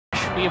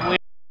We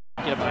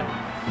get a bye.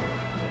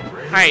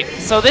 Alright,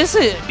 so this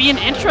is being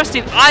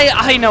interesting.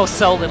 I know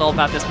so little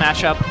about this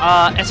matchup.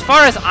 As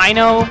far as I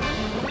know,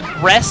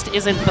 Rest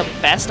isn't the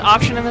best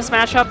option in this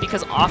matchup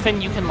because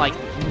often you can like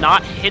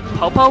not hit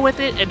Popo with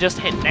it and just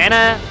hit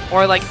Nana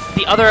or like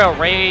the other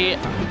array.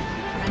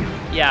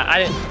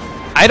 Yeah,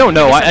 I don't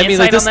know. I mean,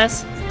 like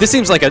this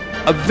seems like a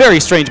very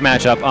strange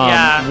matchup.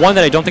 Yeah. One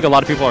that I don't think a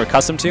lot of people are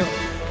accustomed to.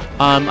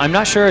 I'm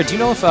not sure. Do you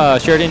know if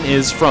Sheridan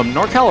is from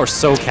NorCal or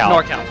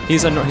SoCal? NorCal.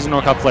 He's a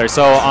NorCal player.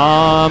 So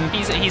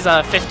he's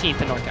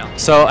 15th in NorCal.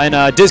 So and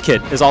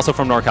DizKid is also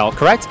from NorCal,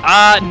 correct?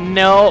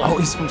 No. Oh,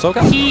 he's from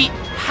SoCal. He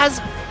has.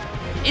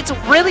 It's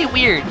really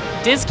weird.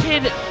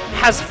 DizKid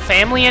has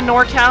family in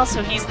NorCal,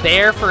 so he's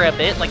there for a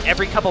bit, like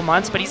every couple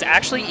months. But he's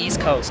actually East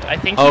Coast. I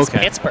think he's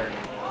Pittsburgh.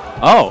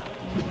 Oh.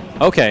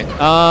 Okay.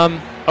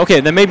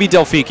 Okay, then maybe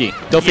Delphiki.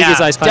 Delphiki's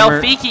Ice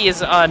Climber. Delphiki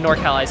is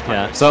NorCal Ice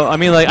Climber. Yeah. So I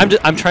mean, like,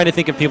 I'm trying to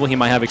think of people he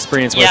might have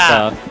experience with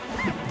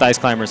Ice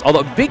Climbers.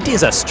 Although Big D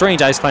is a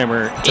strange Ice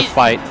Climber to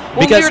fight.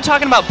 Well, we were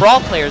talking about Brawl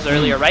players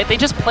earlier, right? They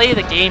just play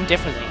the game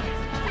differently.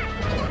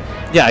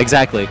 Yeah,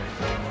 exactly.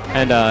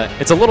 And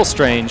it's a little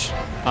strange,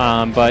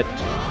 but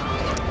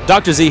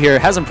Dr.Z here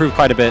has improved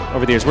quite a bit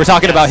over the years. We're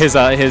talking about his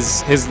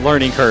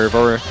learning curve,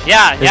 or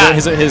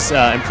his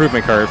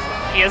improvement curve.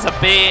 He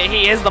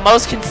is the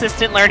most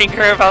consistent learning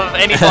curve of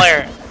any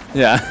player.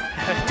 Yeah.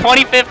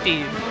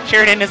 2050,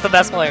 Sheridan is the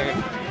best player.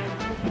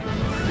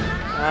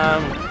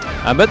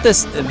 I bet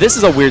this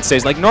is a weird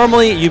stage. Like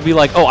normally you'd be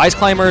like, oh, Ice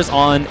Climbers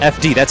on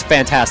FD, that's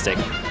fantastic.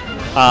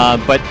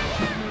 But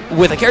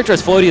with a character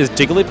as floaty as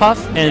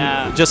Jigglypuff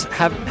and just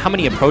have how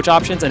many approach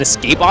options and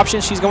escape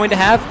options she's going to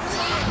have,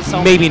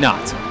 so maybe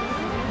not.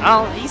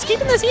 Oh, he's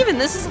keeping this even.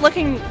 This is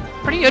looking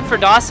pretty good for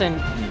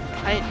Dawson.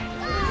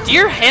 Do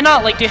your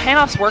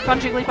handoffs work on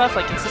Jigglypuff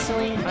like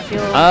consistently? I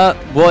feel.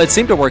 Well, it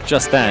seemed to work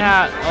just then.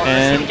 Yeah. Oh, and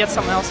let's see if he gets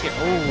something else here.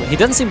 Oh. He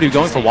doesn't seem to be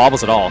going for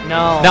wobbles at all.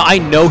 No. Now I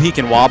know he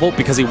can wobble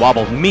because he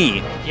wobbled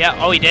me. Yeah.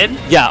 Oh, he did.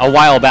 Yeah, a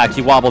while back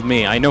he wobbled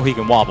me. I know he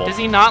can wobble. Does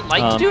he not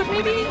like to do it,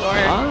 maybe?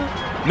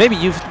 Or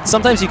maybe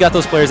sometimes you got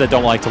those players that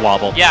don't like to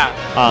wobble. Yeah.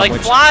 Like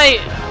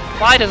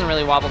Fly doesn't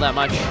really wobble that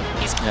much.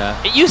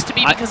 It used to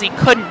be because he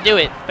couldn't do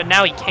it, but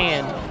now he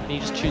can. And he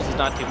just chooses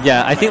not to.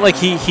 Yeah, I think like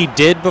he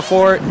did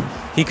before.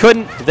 He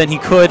couldn't, then he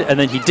could, and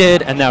then he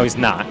did, and now he's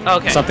not.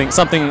 Okay.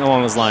 Something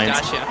along those lines.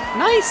 Gotcha.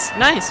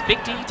 Nice.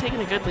 Big D taking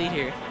a good lead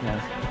here. Yeah.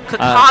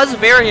 CACAW's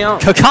very own.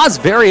 CACAW's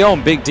very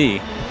own Big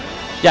D.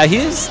 Yeah,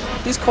 he's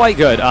quite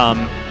good.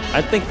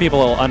 I think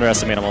people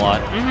underestimate him a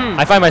lot.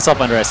 I find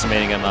myself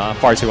underestimating him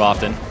far too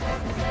often.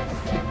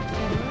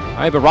 All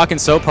right, but rocking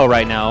Sopo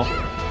right now.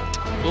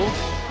 Cool.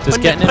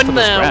 Just getting in from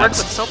the work with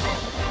Sopo.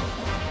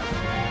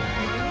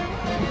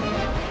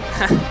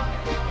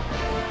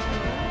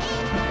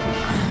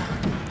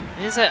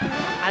 As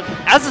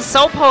a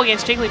Sopo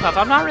against Jigglypuff,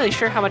 I'm not really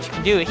sure how much you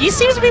can do. He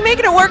seems to be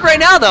making it work right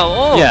now, though.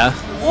 Oh. Yeah.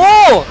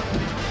 Whoa!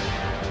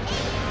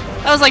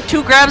 That was like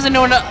 2 grabs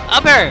into an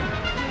up air.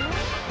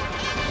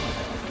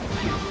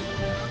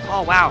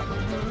 Oh, wow.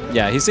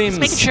 Yeah, he seems... He's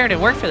making sure to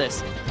work for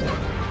this.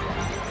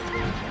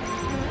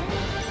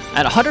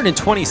 At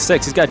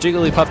 126, he's got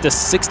Jigglypuff to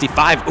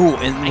 65. Ooh,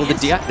 and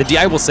the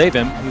DI will save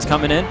him. He's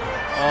coming in.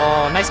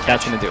 Oh, nice catch.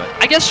 That's going to do it.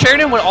 I guess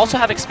Sheridan would also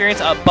have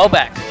experience of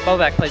Bobak.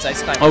 Bobak plays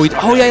Ice Climbers.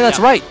 Oh, yeah, that's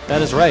right.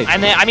 That is right.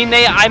 And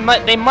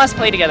they must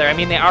play together. I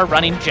mean, they are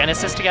running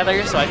Genesis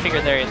together, so I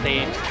figure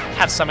they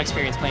have some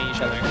experience playing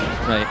each other.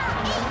 Right.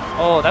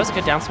 Oh, that was a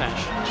good down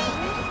smash.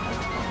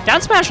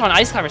 Down smash on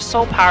Ice Climber is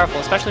so powerful,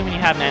 especially when you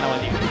have Nano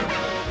with you.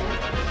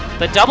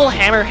 The double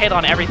hammer hit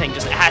on everything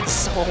just adds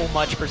so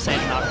much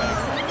percent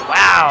knockback.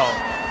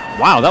 Wow.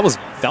 Wow, that was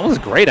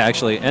great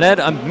actually, and at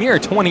a mere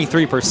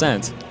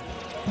 23%.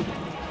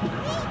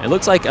 It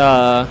looks like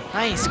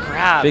nice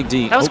grab. Big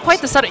D. That was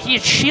quite the setup. He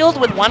had shield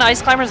with one Ice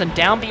Climbers and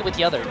down B with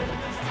the other.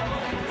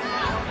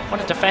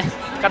 What a defense!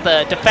 Got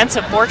the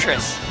defensive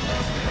fortress.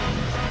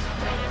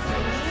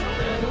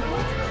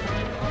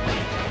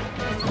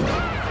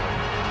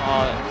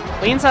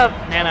 Leans up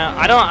Nana.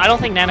 I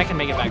don't think Nana can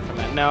make it back from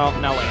that. No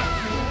way.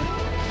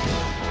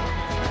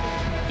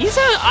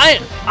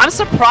 I'm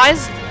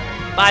surprised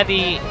by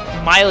the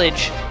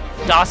mileage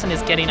Dawson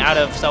is getting out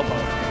of Sopo.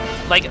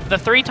 Like the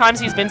 3 times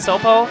he's been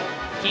Sopo,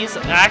 he's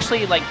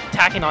actually like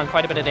tacking on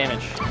quite a bit of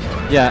damage.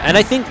 Yeah, and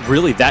I think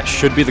really that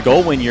should be the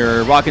goal when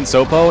you're rocking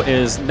Sopo,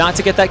 is not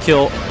to get that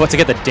kill, but to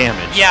get the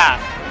damage. Yeah,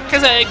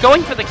 because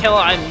going for the kill,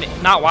 I'm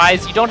not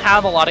wise. You don't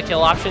have a lot of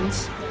kill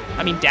options.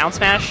 I mean, down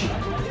smash,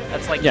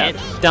 that's like it.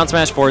 Down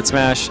smash, forward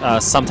smash,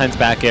 sometimes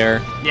back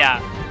air.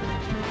 Yeah.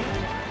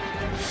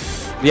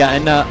 Yeah,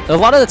 and a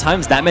lot of the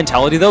times that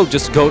mentality though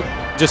just will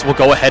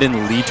go ahead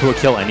and lead to a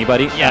kill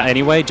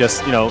anyway.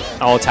 Just, you know,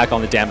 I'll attack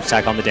on the damage,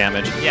 attack on the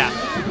damage. Yeah.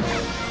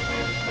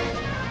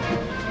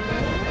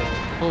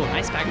 Oh,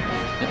 nice back air.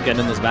 Yep, getting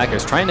in those back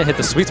airs, trying to hit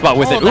the sweet spot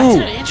with it. That's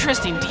Ooh, an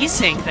interesting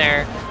desync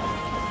there.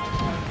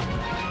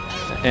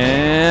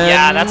 And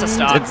yeah, that's a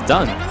stop. It's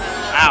done.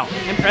 Wow,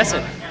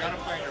 impressive.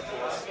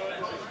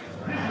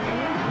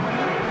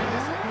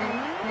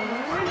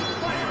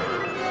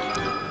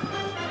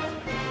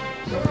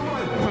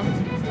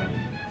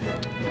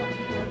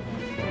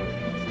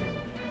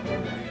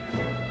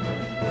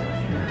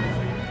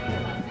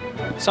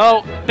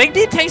 So, Big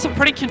D takes a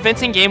pretty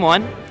convincing game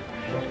 1.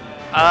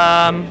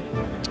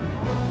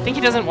 I think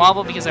he doesn't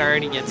wobble because I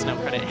already gets no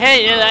credit.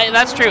 Hey,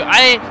 that's true.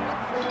 A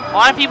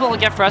lot of people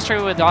get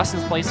frustrated with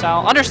Dawson's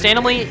playstyle,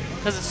 understandably,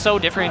 because it's so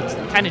different,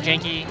 kind of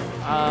janky.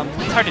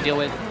 It's hard to deal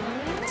with.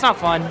 It's not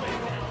fun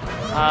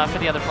for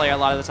the other player a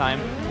lot of the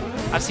time.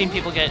 I've seen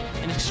people get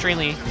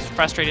extremely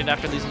frustrated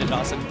after losing to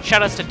Dawson.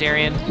 Shoutouts to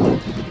Darian.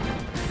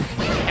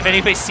 If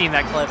anybody's seen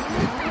that clip,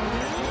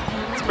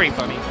 it's pretty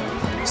funny.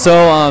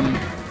 So,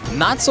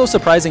 not so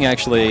surprising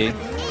actually.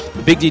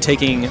 Big D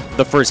taking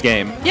the first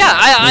game. Yeah,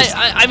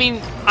 I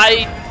mean,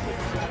 I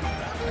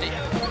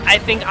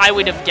think I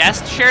would have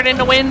guessed Sheridan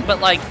to win,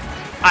 but like,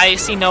 I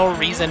see no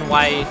reason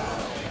why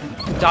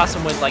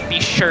Dawson would like be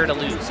sure to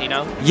lose. You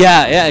know?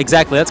 Yeah,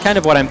 exactly. That's kind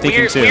of what I'm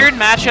thinking too. Weird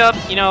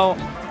matchup. You know,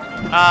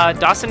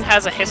 Dawson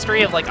has a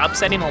history of like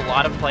upsetting a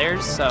lot of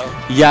players. So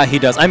yeah, he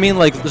does. I mean,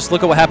 like, just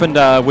look at what happened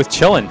with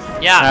Chillin.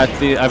 Yeah. At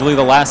the, I believe,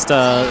 the last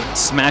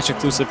Smash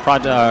exclusive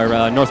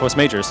Northwest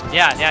Majors.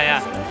 Yeah.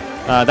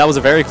 That was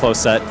a very close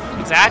set.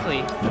 Exactly.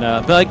 And,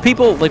 but like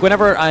people, like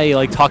whenever I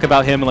like talk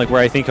about him and like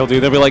where I think he'll do,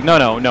 they'll be like,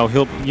 no,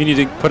 you need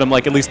to put him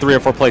like at least 3 or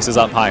 4 places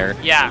up higher.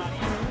 Yeah.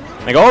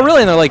 I go, oh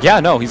really? And they're like, yeah,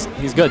 no,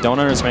 he's good. Don't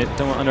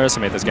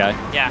underestimate this guy.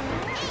 Yeah.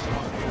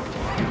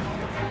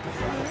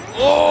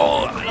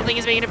 Oh, I don't think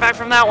he's making it back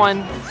from that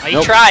one.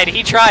 He tried.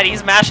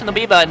 He's mashing the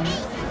B button.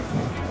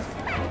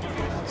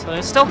 So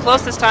it's still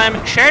close this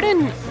time.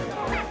 Sheridan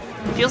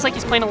feels like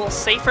he's playing a little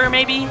safer,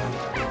 maybe.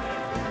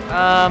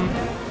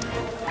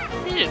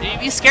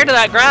 He's scared of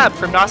that grab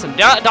from Dawson.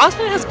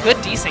 Dawson has good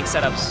desync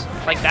setups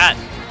like that.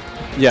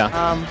 Yeah.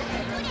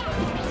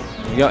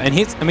 Yeah, and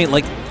I mean,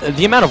 like,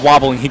 the amount of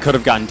wobbling he could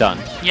have gotten done.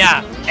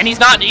 Yeah, and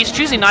he's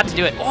choosing not to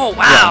do it. Oh,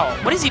 wow.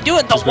 Yeah. What is he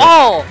doing? The That's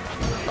wall.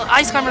 Great. The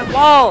ice climber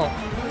wall.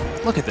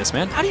 Look at this,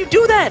 man. How do you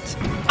do that?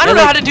 I don't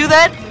know how to do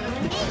that.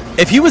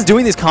 If he was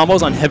doing these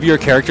combos on heavier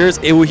characters,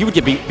 he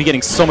would be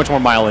getting so much more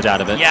mileage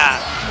out of it.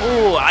 Yeah.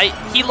 Ooh,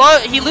 he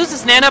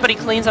loses Nana, but he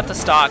cleans up the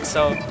stock,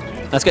 so...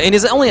 That's good, and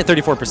he's only at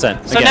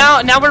 34%. So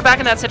now we're back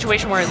in that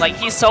situation where like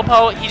he's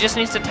Sopo, he just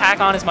needs to tack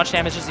on as much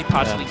damage as he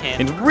possibly can.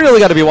 He's really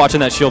got to be watching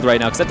that shield right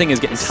now because that thing is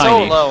getting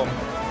tiny. So low.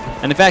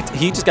 And in fact,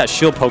 he just got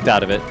shield poked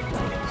out of it.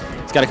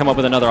 He's got to come up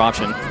with another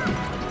option.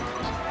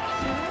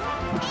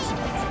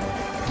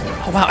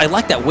 Oh wow, I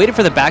like that. Waited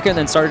for the back air and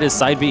then started his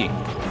side B.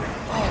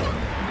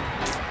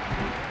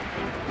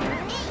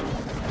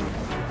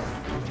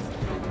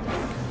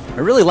 I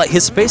really like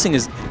his spacing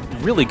is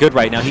really good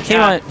right now. He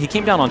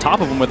came down on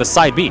top of him with a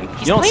side B. You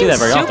don't see that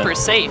very often. Super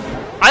safe.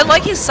 I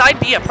like his side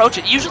B approach.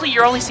 Usually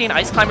you're only seeing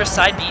Ice Climber's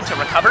side B to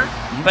recover,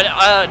 but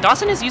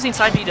Dawson is using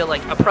side B to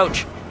like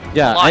approach.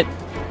 Yeah.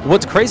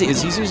 What's crazy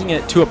is he's using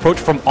it to approach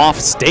from off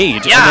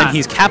stage, and then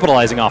he's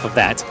capitalizing off of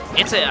that.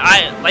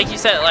 Like you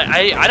said, like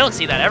I don't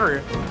see that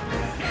ever.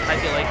 I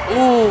feel like,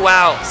 ooh,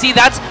 wow. See,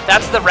 that's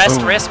the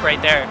rest risk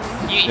right there.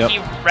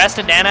 You rest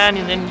a Nana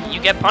and then you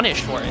get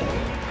punished for it.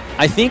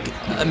 I think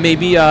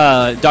maybe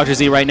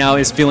Dr.Z right now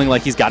is feeling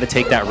like he's got to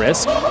take that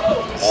risk.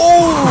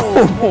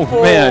 Oh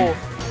man!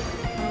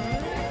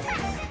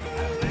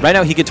 Right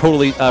now he could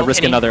totally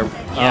risk another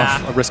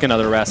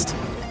rest.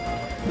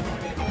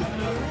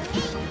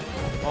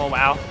 Oh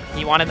wow!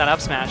 He wanted that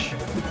up smash.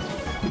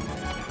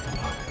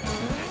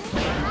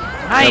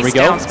 Nice. There we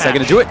go. Is that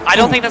gonna do it? I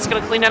don't think that's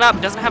gonna clean it up.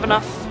 It doesn't have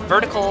enough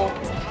vertical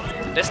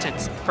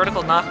distance,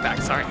 vertical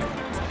knockback. Sorry.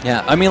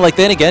 Yeah, I mean, like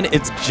then again,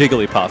 it's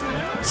Jigglypuff.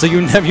 So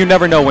you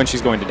never know when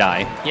she's going to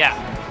die. Yeah.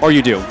 Or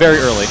you do, very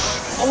early.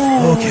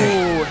 Oh,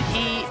 okay.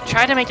 He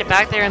tried to make it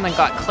back there and then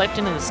got clipped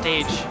into the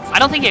stage. I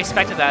don't think he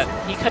expected that.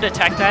 He could have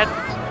teched that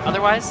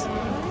otherwise.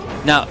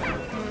 Now,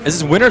 is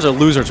this winners or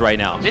losers right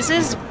now? This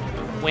is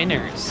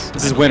winners.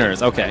 This is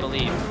winners, okay. I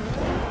believe.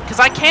 Because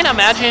I can't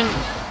imagine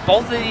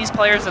both of these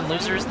players and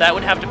losers. That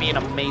would have to be an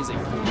amazing.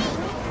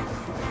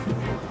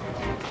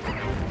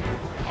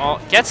 Oh,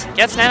 gets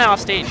Nana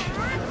off stage.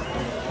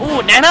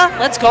 Ooh, Nana,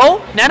 let's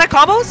go. Nana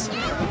combos?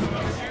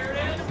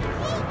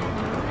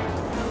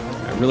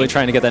 Really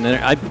trying to get that in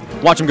there. I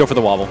watch him go for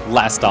the wobble.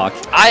 Last stock.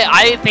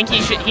 I think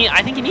he should.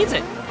 I think he needs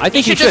it. I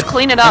think he should just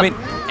clean it up.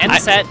 End the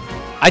set.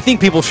 I think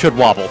people should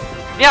wobble.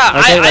 Yeah,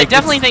 okay, I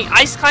definitely think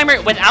Ice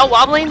Climber without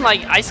wobbling,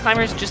 like Ice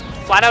Climber's just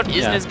flat out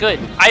isn't as good.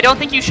 I don't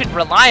think you should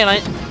rely on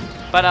it,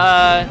 but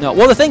no.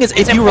 Well, the thing is,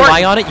 if you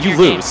rely on it, you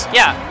lose. Game.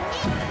 Yeah.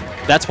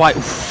 That's why.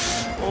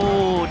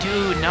 Oh,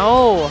 dude,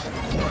 no.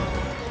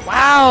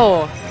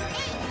 Wow.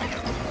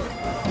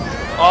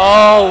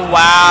 Oh,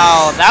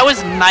 wow. That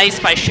was nice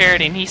by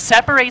Sheridan. He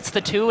separates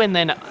the two and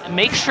then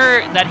makes sure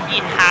that he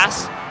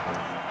has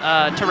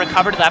to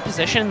recover to that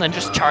position and then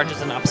just charges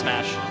an up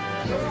smash.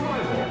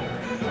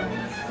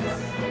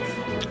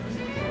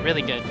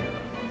 Really good.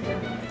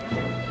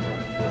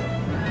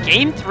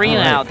 Game 3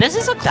 now. This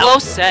is a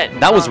close set.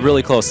 That was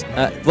really close.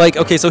 Like,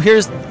 okay, so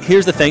here's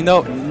the thing,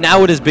 though.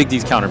 Now it is Big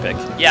D's counterpick.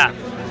 Yeah.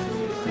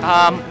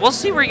 We'll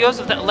see where he goes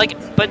with that. Like,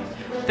 but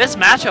this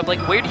matchup, like,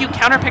 where do you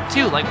counterpick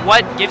to? Like,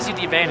 what gives you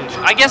the advantage?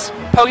 I guess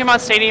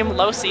Pokemon Stadium,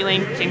 low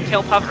ceiling, can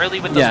kill Puff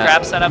early with those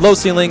grab setups. Low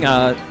ceiling,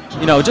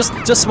 you know,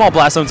 just small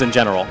blast zones in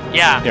general.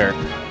 Yeah. Here.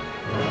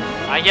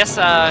 I guess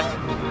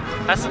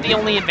that's the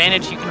only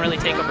advantage you can really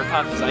take over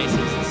Puff is Ices.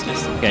 It's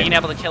just being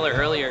able to kill her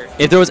earlier.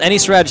 If there was any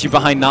strategy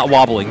behind not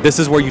wobbling, this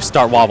is where you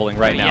start wobbling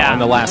right now in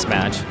the last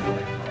match.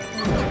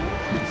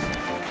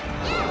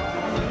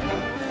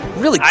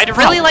 Really, I'd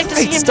really like to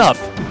see him stuff.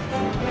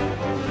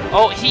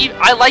 Oh,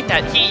 I like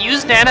that. He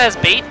used Nana as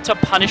bait to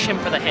punish him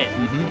for the hit.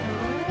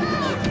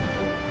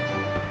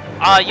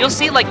 You'll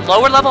see, like,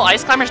 lower level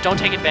ice climbers don't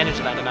take advantage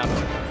of that enough.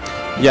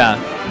 Yeah.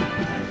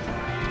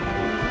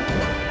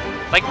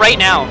 Like right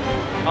now.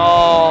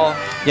 Oh.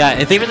 Yeah,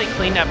 I think he really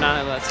cleaned up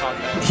Nana. Let's talk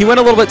about it. He went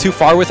a little bit too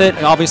far with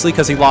it, obviously,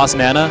 because he lost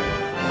Nana.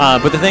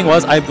 But the thing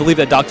was, I believe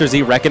that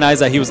Dr.Z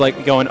recognized that he was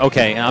like going,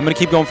 okay, I'm going to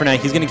keep going for Nana.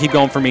 He's going to keep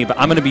going for me, but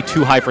I'm going to be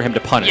too high for him to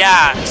punish.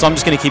 Yeah. So I'm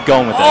just going to keep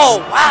going with this. Oh,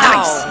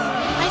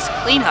 wow. Nice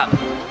cleanup.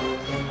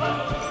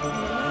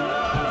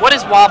 What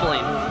is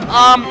wobbling?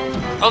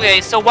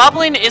 Okay, so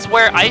wobbling is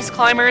where ice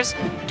climbers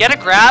get a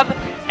grab,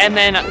 and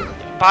then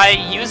by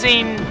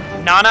using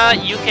Nana,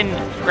 you can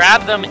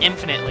grab them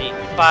infinitely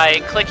by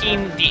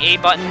clicking the A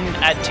button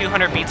at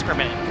 200 beats per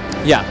minute.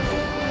 Yeah.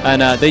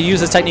 And they use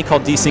this technique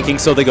called desyncing,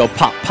 so they go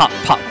pop, pop,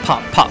 pop,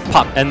 pop, pop,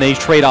 pop, and they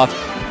trade off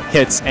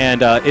hits,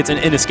 and it's an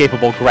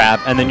inescapable grab,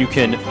 and then you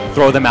can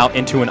throw them out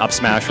into an up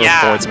smash or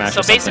a forward smash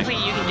or something. So basically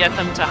you can get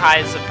them to high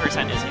as a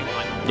percent as you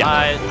want.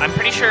 Yeah. I'm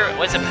pretty sure,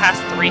 was it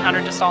past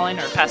 300 to stalling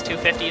or past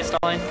 250 to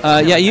stalling?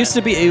 Yeah, it used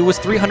to be, it was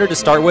 300 to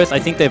start with. I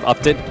think they've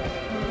upped it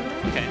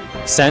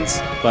since,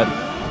 but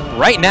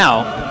right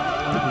now,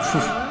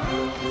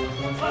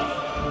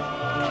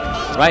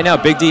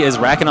 Big D is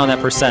racking on that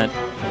percent.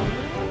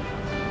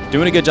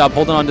 Doing a good job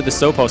holding on to the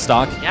Sopo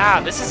stock. Yeah,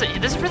 this is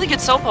really good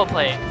Sopo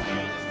play.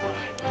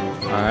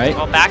 All right.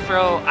 Well, back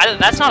throw,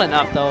 that's not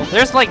enough though.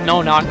 There's like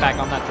no knockback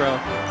on that throw.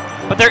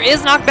 But there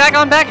is knockback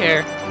on back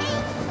air.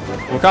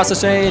 We're across the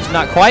stage,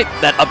 not quite.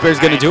 That up air is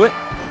going to do it.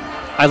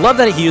 I love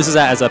that he uses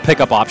that as a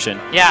pickup option.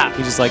 Yeah.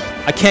 He's just like,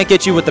 I can't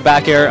get you with the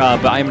back air,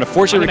 but I'm going to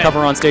force you to recover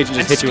on stage and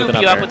just hit you with an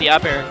up air. Scoop you up with the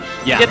up air.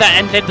 Yeah. He did that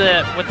and did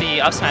with the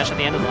up smash at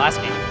the end of the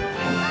last game.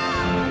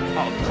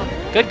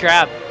 Oh, good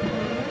grab.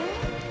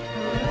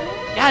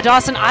 Yeah,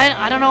 Dawson,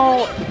 I don't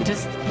know.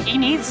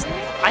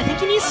 I think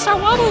he needs to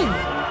start wobbling.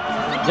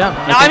 Yeah,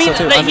 I mean,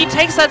 so he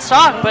takes that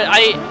stock, but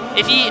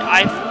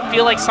I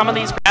feel like some of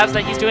these grabs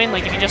that he's doing,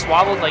 like if he just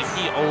wobbled, like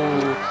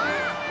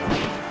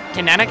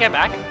can Nana get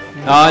back?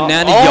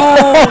 Nana.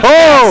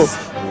 Yes.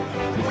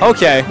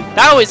 Okay.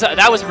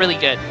 That was really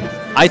good.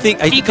 I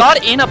think he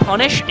got in a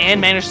punish and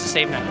managed to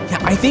save Nana. Yeah,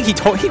 I think he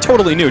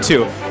totally knew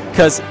too,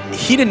 because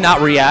he did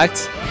not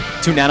react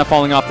to Nana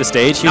falling off the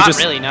stage. He Not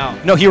really, no.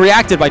 No, he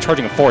reacted by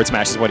charging a forward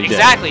smash is what he did.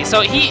 Exactly. So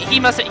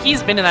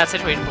he's been in that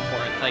situation before.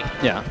 Like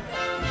yeah.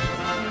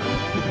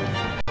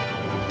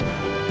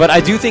 But I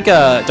do think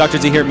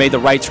Dr.Z here made the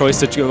right choice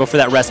to go for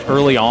that rest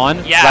early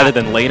on rather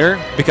than later,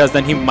 because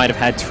then he might have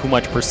had too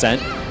much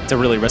percent to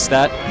really risk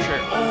that. Sure.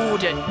 Oh,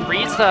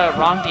 reads the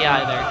wrong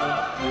DI there.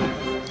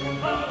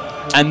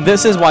 And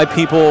this is why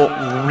people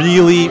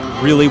really,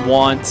 really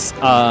want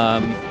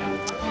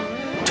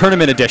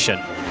Tournament Edition.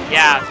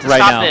 Yeah, to right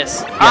stop now.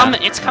 this.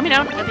 It's coming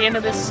out at the end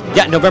of this.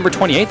 Yeah, November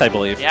 28th, I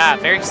believe. Yeah,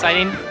 very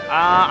exciting.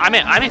 I'm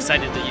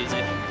excited to use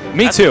it.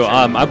 Me too.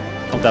 I'll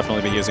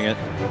definitely be using it.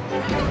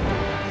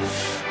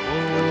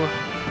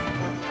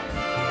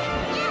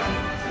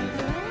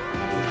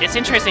 It's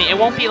interesting. It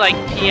won't be like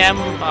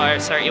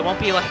it won't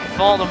be like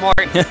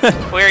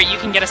Voldemort, where you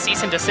can get a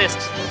cease and desist,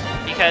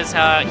 because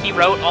he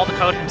wrote all the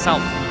code himself.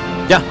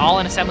 Yeah. All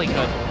in assembly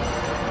code.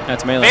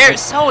 That's amazing.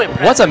 So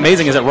impressive. What's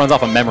amazing is it runs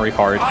off a memory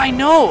card. I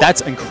know.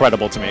 That's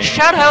incredible to me.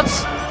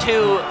 Shoutouts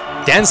to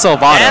Dan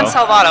Salvato. Dan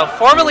Salvato,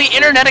 formerly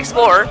Internet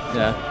Explorer.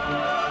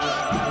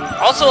 Yeah.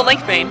 Also a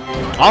Link main.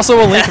 Also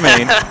a Link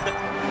main.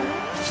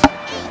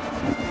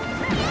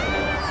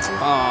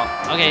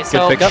 Okay,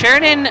 so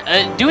Sheridan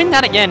doing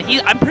that again.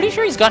 I'm pretty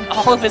sure he's gotten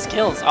all of his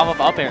kills off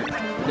of up air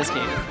in this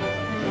game.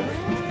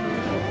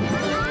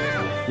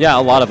 Yeah,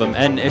 a lot of them,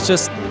 and it's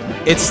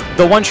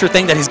the one sure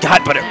thing that he's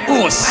got. But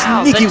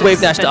sneaky wave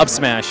dash to up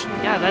smash.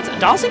 Yeah,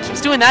 Dawson keeps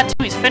doing that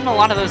too. He's fitting a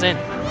lot of those in.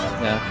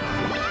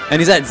 Yeah,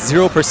 and he's at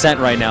 0%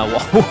 right now.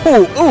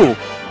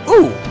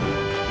 Ooh.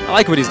 I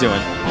like what he's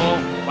doing.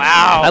 Oh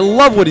wow! I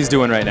love what he's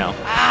doing right now.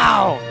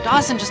 Wow,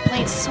 Dawson just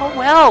playing so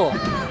well.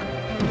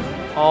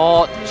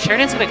 Oh,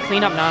 Sheridan's gonna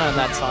clean up Nana on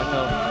that stock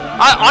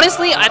though.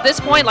 Honestly, at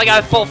this point, like I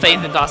have full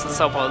faith in Dawson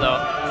Sopo though.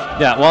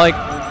 Yeah, well, like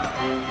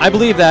I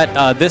believe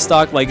that this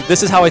stock,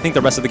 this is how I think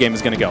the rest of the game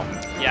is gonna go.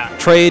 Yeah.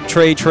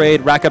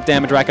 Trade, rack up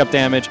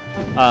damage.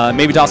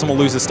 Maybe Dawson will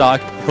lose the stock.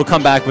 He'll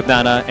come back with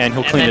Nana and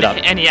he'll clean it up.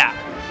 And yeah,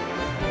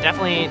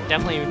 definitely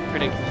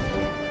predict.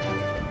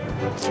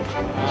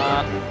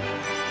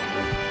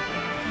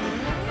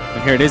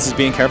 And here it is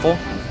being careful.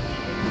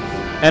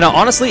 And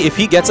honestly, if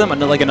he gets him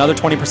like another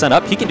 20%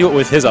 up, he can do it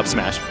with his up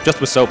smash, just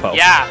with Sopo.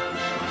 Yeah.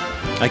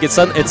 Like it's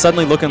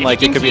suddenly looking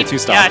like it could be a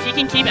 2-stop. Yeah, if he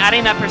can keep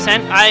adding that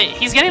percent,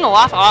 he's getting a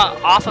lot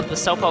off of the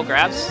Sopo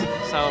grabs.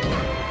 So,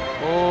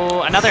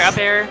 another up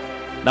air.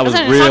 That was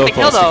real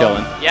close to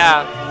killing.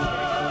 Yeah.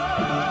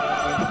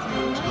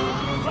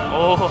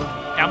 Oh,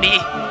 down B.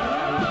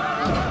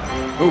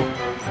 Ooh.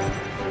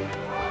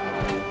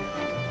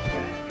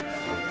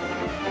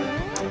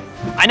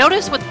 I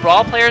noticed with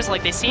Brawl players,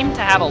 like they seem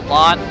to have a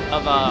lot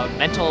of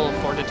mental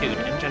fortitude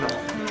in general.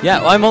 Yeah,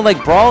 well, I'm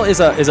like Brawl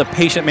is a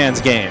patient man's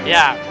game.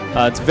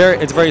 Yeah. It's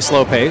very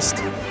slow paced.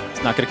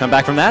 It's not going to come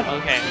back from that.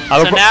 Okay.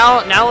 So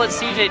now let's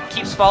see if it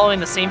keeps following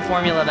the same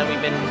formula that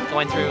we've been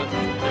going through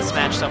this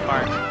match so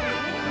far.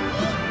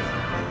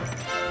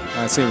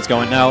 Let's see what's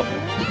going now.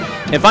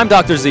 If I'm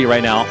Dr.Z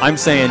right now, I'm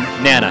saying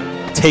Nana.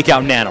 Take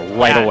out Nana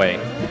right away.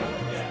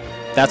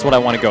 That's what I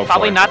want to go for.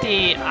 Probably not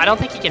the... I don't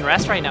think he can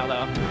rest right now,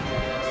 though.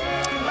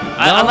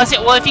 No?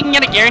 Well, if he can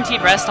get a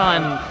guaranteed rest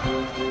on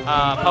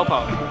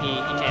Popo, he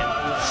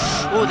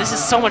can. Ooh, this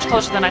is so much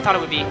closer than I thought it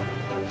would be.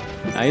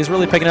 He's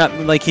really picking up.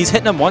 Like, he's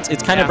hitting him once.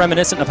 It's kind of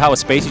reminiscent of how a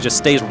Space, he just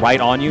stays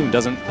right on you and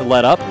doesn't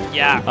let up.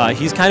 Yeah.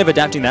 He's kind of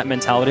adapting that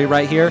mentality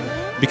right here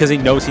because he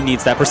knows he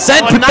needs that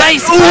percent. Oh,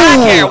 nice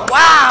back here.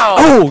 Wow.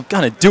 Oh,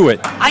 gonna do it.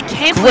 I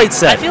can't Great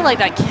set. I feel like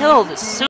that killed